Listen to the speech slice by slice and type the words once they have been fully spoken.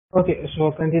Okay,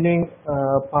 so continuing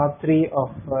part 3 of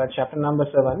chapter number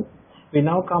 7, we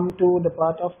now come to the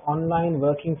part of online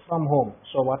working from home.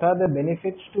 So what are the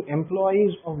benefits to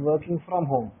employees of working from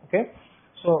home? Okay,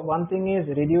 so one thing is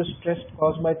reduced stress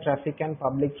caused by traffic and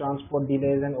public transport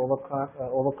delays and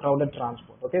overcrowded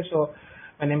transport. Okay, so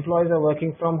when employees are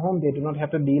working from home, they do not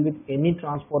have to deal with any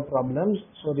transport problems,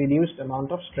 so reduced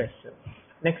amount of stress.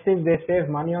 Next is they save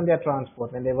money on their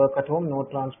transport. When they work at home, no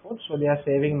transport, so they are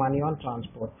saving money on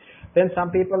transport. Then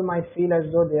some people might feel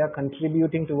as though they are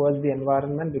contributing towards the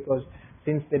environment because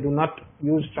since they do not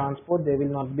use transport, they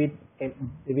will not be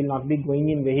going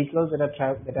in vehicles that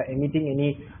are emitting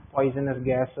any poisonous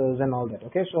gases and all that.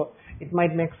 Okay, so it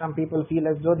might make some people feel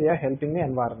as though they are helping the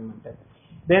environment.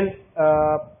 Then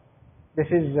this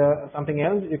is something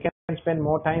else. You can spend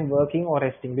more time working or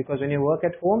resting because when you work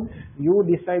at home, you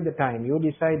decide the time, you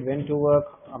decide when to work,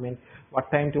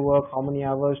 what time to work, how many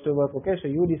hours to work. Okay, so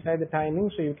you decide the timing,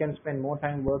 so you can spend more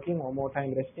time working or more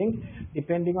time resting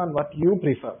depending on what you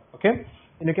prefer. Okay,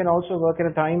 and you can also work at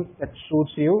a time that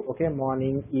suits you. Okay,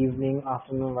 morning, evening,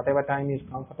 afternoon, whatever time is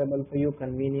comfortable for you,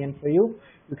 convenient for you,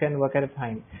 you can work at a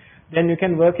time. Then you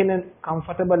can work in a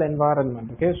comfortable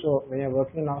environment. Okay, so when you're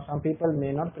working now, some people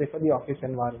may not prefer the office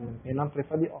environment, may not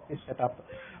prefer the office setup,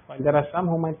 while there are some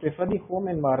who might prefer the home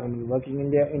environment, working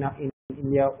in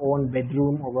their own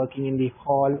bedroom or working in the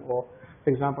hall, or for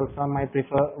example some might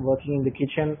prefer working in the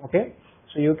kitchen. Okay,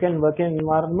 so you can work in an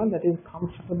environment that is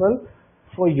comfortable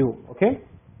for you. Okay,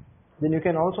 then you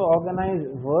can also organize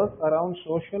work around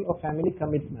social or family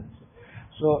commitments.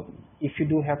 So if you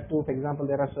do have to, for example,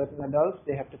 there are certain adults,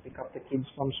 they have to pick up the kids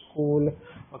from school,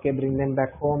 okay, bring them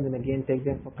back home, then again take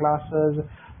them for classes.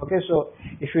 Okay, so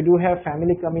if you do have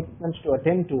family commitments to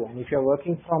attend to, and if you're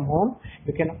working from home,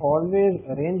 you can always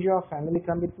arrange your family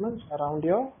commitments around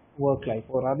your work life,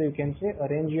 or rather you can say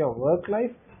arrange your work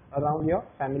life around your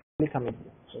family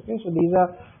commitments. Okay, so these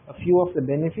are a few of the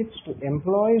benefits to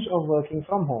employees of working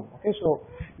from home. Okay, so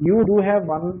you do have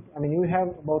you have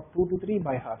about 2 to 3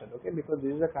 by hearted. Okay, because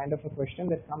this is a kind of a question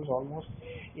that comes almost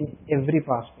in every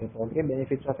past paper. Okay,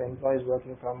 benefits of employees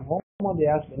working from home, or they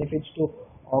ask benefits to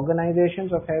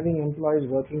organizations of having employees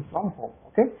working from home.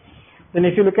 Okay, then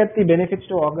if you look at the benefits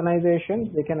to organizations,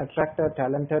 they can attract a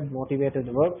talented, motivated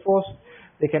workforce.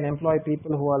 They can employ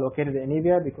people who are located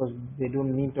anywhere because they do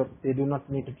not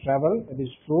need to travel. That is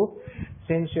true.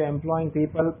 Since you're employing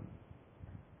people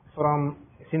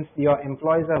since your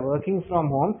employees are working from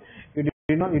home, you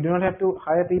do not have to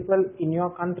hire people in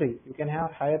your country. You can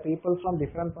hire people from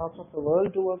different parts of the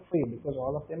world to work for you because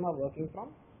all of them are working from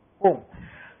home.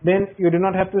 Then you do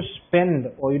not have to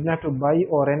spend, or you do not have to buy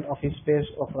or rent office space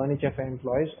or furniture for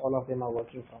employees. All of them are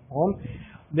working from home.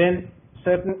 Then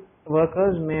certain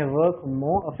workers may work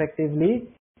more effectively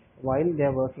while they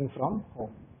are working from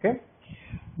home. Okay.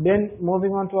 Then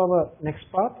moving on to our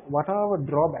next part, what are our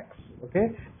drawbacks?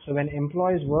 Okay. So when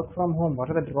employees work from home, what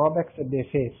are the drawbacks that they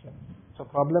face? So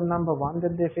problem number 1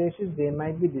 that they face is they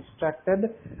might be distracted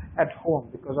at home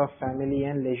because of family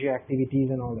and leisure activities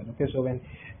and all that. Okay, so when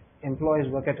employees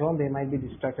work at home, they might be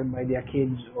distracted by their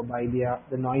kids or by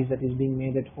the noise that is being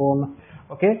made at home.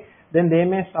 Okay, then they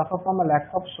may suffer from a lack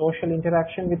of social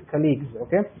interaction with colleagues.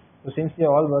 Okay, so since they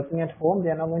are all working at home,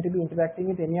 they are not going to be interacting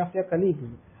with any of their colleagues.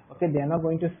 Okay, they are not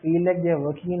going to feel like they are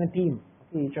working in a team.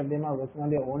 Okay, each of them are working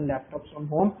on their own laptops from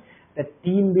home. The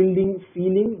team building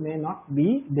feeling may not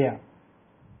be there.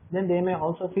 Then they may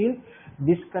also feel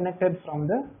disconnected from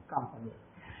the company.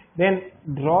 Then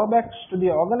drawbacks to the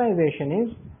organization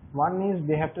is, one is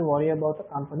they have to worry about the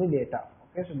company data.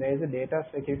 Okay, so there is a data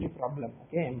security problem.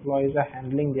 Okay, employees are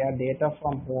handling their data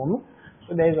from home,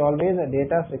 so there is always a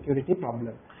data security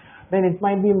problem. Then it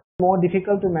might be more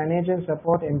difficult to manage and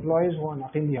support employees who are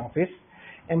not in the office.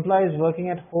 Employees working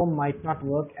at home might not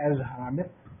work as hard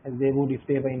as they would if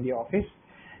they were in the office.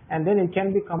 And then it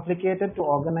can be complicated to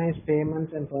organize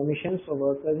payments and permissions for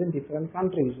workers in different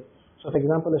countries. So for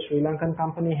example, a Sri Lankan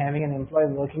company having an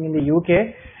employee working in the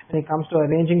UK, when it comes to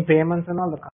arranging payments and all,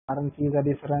 the currencies are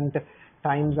different,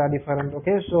 times are different.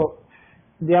 Okay, so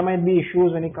there might be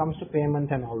issues when it comes to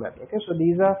payment and all that. Okay, so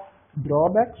these are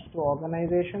drawbacks to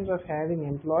organizations of having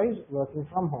employees working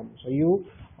from home. So you,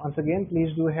 once again,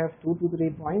 please do have 2 to 3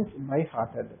 points by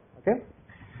hearted. Okay.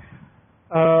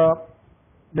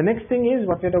 The next thing is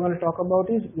what we're going to talk about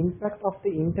is impact of the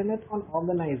internet on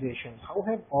organizations. How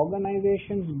have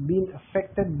organizations been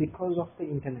affected because of the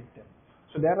internet?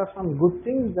 So there are some good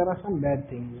things, there are some bad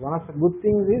things. One of the good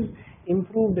things is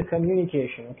improve the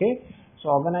communication. Okay, so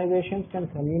organizations can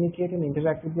communicate and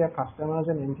interact with their customers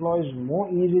and employees more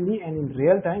easily and in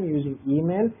real time using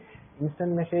email,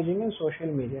 instant messaging and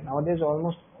social media. Nowadays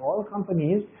almost all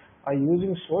companies are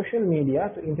using social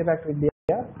media to interact with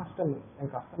their customers,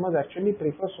 and customers actually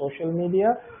prefer social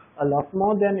media a lot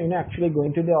more than actually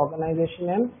going to the organization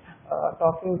and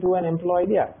talking to an employee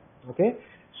there. Okay,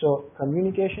 so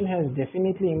communication has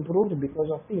definitely improved because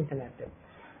of the internet.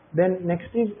 Then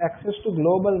next is access to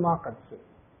global markets.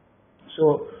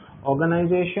 So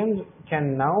organizations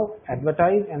can now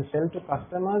advertise and sell to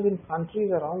customers in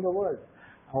countries around the world.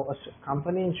 Now, a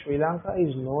company in Sri Lanka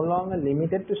is no longer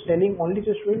limited to selling only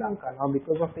to Sri Lanka. Now,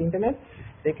 because of the internet,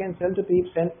 they can sell to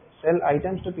people, sell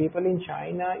items to people in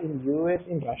China, in US,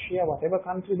 in Russia, whatever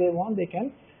country they want, they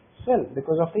can sell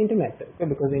because of the internet. Okay,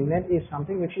 because the internet is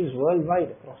something which is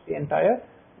worldwide across the entire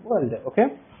world. Okay,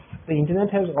 the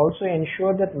internet has also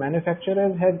ensured that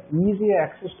manufacturers have easier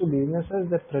access to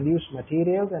businesses that produce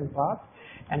materials and parts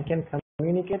and can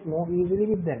communicate more easily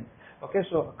with them. Okay,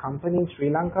 so a company in Sri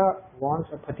Lanka wants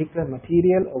a particular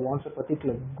material or wants a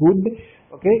particular good.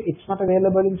 Okay, it's not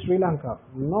available in Sri Lanka.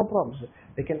 No problems.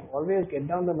 They can always get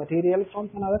down the material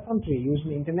from another country using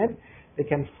the internet. They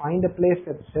can find a place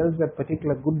that sells that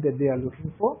particular good that they are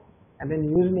looking for, and then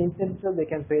using the internet itself they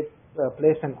can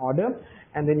place an order,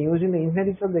 and then using the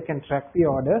internet itself they can track the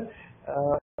order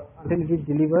until it is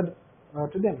delivered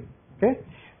to them. Okay,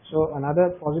 so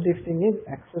another positive thing is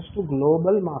access to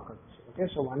global markets. Okay,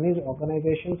 so one is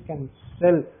organizations can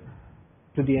sell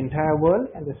to the entire world,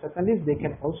 and the second is they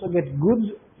can also get goods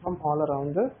from all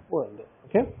around the world.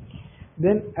 Okay,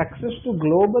 then access to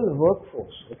global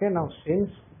workforce. Okay, now since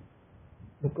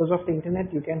because of the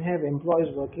internet you can have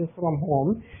employees working from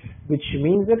home, which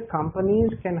means that companies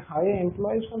can hire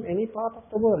employees from any part of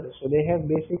the world. So they have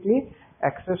basically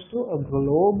access to a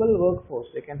global workforce.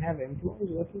 They can have employees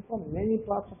working from many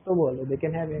parts of the world. They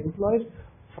can have employees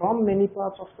from many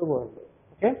parts of the world.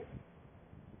 Okay,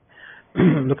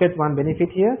 look at one benefit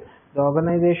here. The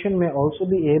organization may also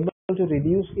be able to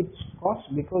reduce its costs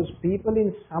because people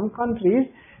in some countries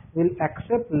will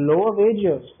accept lower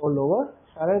wages or lower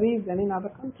salaries than in other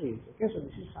countries. Okay, so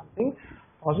this is something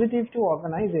positive to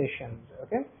organizations.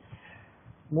 Okay,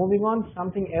 moving on,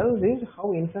 something else is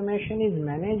how information is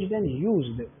managed and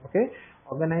used. Okay,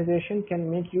 organization can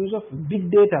make use of big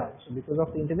data. So because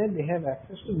of the internet they have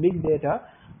access to big data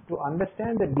to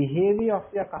understand the behavior of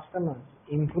their customers,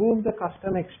 improve the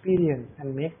customer experience,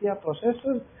 and make their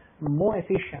processes more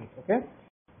efficient. Okay,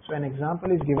 so an example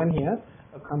is given here.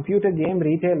 A computer game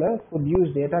retailer could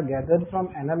use data gathered from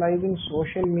analyzing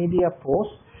social media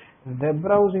posts, web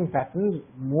browsing patterns,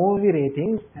 movie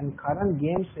ratings, and current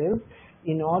game sales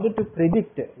in order to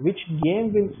predict which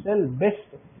game will sell best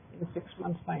in 6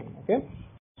 months' time. Okay,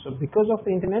 so because of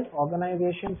the internet,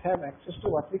 organizations have access to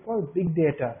what we call big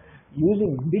data.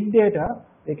 Using big data,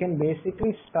 they can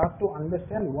basically start to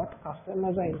understand what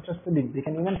customers are interested in. They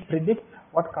can even predict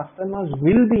what customers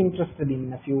will be interested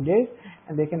in a few days,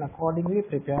 and they can accordingly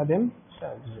prepare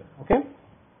themselves. Okay,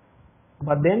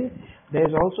 but then there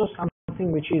is also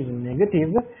something which is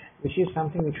negative, which is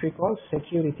something which we call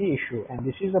security issue, and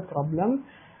this is a problem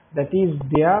that is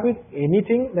there with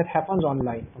anything that happens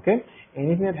online. Okay,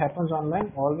 anything that happens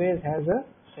online always has a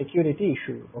security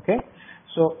issue. Okay,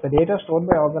 so the data stored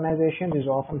by organizations is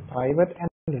often private and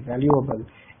valuable.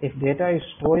 If data is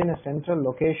stored in a central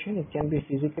location, it can be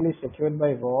physically secured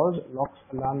by walls, locks,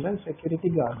 alarms, and security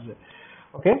guards.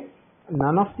 Okay,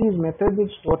 none of these methods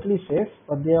is totally safe,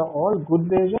 but they are all good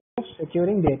ways of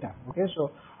securing data. Okay,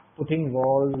 so putting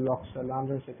walls, locks,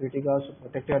 alarms, and security guards to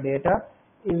protect your data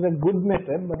is a good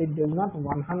method, but it does not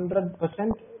 100%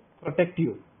 protect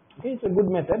you. Okay, it's a good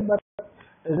method, but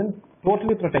doesn't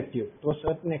totally protect you. To a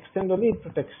certain extent only it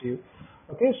protects you.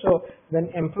 Okay, so when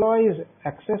employees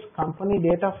access company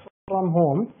data from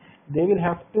home, they will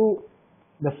have to,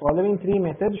 the following 3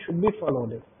 methods should be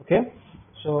followed. Okay,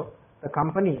 so the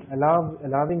company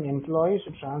allowing employees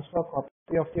to transfer a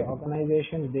copy of the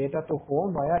organization's data to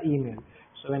home via email.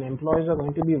 So when employees are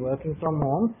going to be working from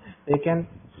home, they can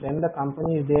send the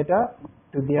company's data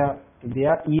to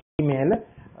their email.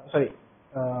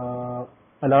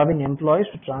 Allowing employees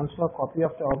to transfer a copy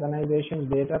of the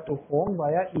organization's data to home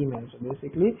via email. So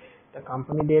basically, the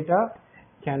company data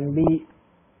can be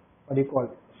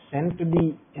sent to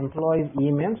the employee's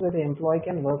email so that the employee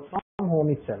can work from home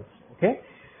itself. Okay.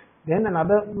 Then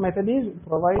another method is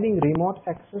providing remote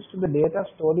access to the data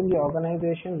stored in the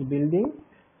organization's building,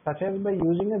 such as by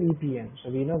using a VPN.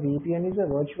 So we know VPN is a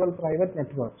virtual private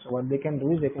network. So what they can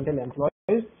do is they can tell employees,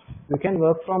 you can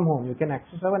work from home, you can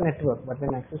access our network, but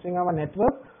when accessing our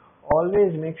network,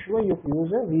 always make sure you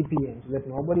use a VPN so that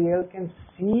nobody else can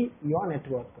see your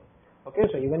network. Okay,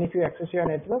 so even if you access your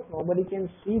network, nobody can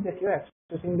see that you are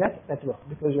accessing that network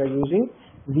because you are using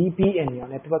VPN. Your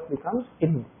network becomes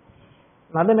hidden.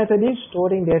 Another method is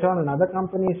storing data on another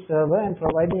company's server and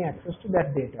providing access to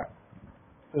that data.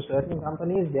 So certain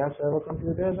companies, their server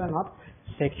computers are not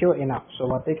secure enough. So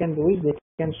what they can do is they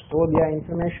can store their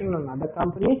information on another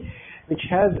company which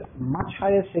has much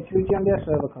higher security on their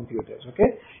server computers,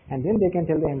 okay? And then they can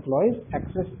tell the employees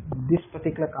access this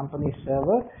particular company's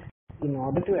server in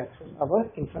order to access our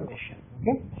information,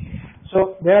 okay?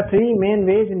 So there are three main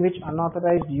ways in which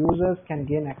unauthorized users can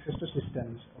gain access to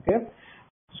systems, okay?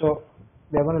 So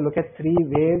we're going to look at three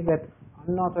ways that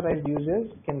unauthorized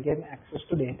users can get access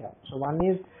to data. So one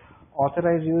is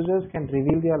authorized users can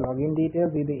reveal their login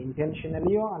details either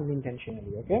intentionally or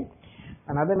unintentionally, okay?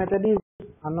 Another method is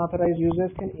unauthorized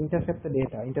users can intercept the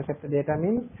data. Intercept the data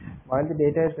means while the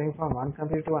data is going from one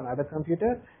computer to another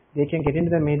computer, they can get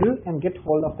into the middle and get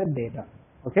hold of the data,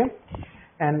 okay?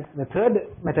 And the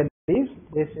third method is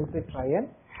they simply try and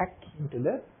hack into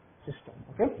the system,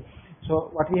 okay?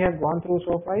 So what we have gone through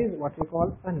so far is what we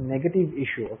call a negative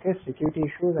issue, okay? Security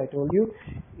issues, I told you,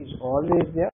 is always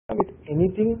there with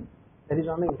anything that is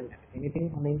on the internet.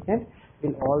 Anything on the internet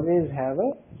will always have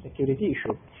a security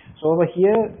issue. So over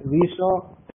here we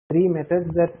saw three methods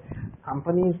that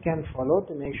companies can follow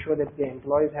to make sure that their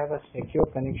employees have a secure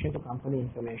connection to company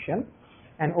information.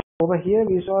 And over here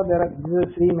we saw these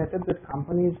are three methods that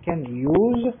companies can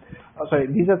use,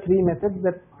 these are three methods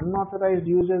that unauthorized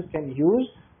users can use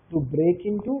to break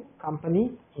into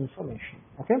company information,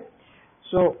 okay?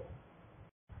 So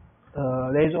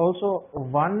there is also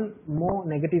one more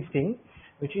negative thing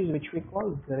which we call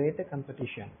greater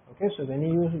competition, okay? So when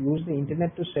you use the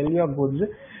internet to sell your goods,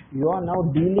 you are now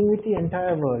dealing with the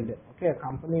entire world, okay? A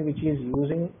company which is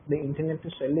using the internet to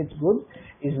sell its goods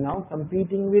is now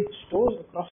competing with stores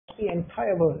across the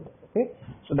entire world, okay?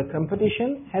 So the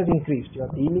competition has increased. You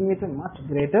are dealing with a much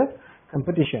greater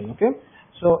competition, okay?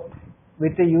 So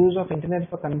with the use of internet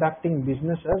for conducting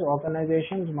businesses,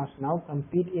 organizations must now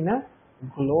compete in a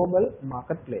global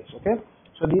marketplace, okay?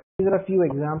 So these are a few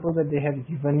examples that they have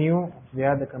given you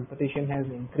where the competition has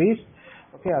increased,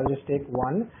 okay? I'll just take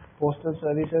one. Postal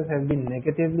services have been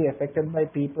negatively affected by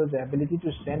people's ability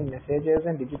to send messages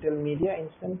and digital media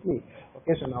instantly,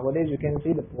 okay? So nowadays you can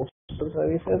see the postal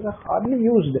services are hardly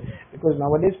used because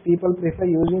nowadays people prefer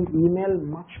using email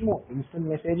much more, instant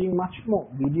messaging much more,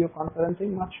 video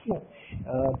conferencing much more.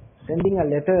 Sending a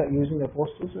letter using the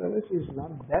postal service is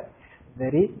not that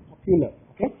very popular,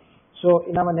 okay? So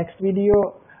in our next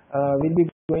video we'll be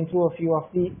going through a few of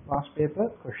the past paper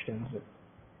questions.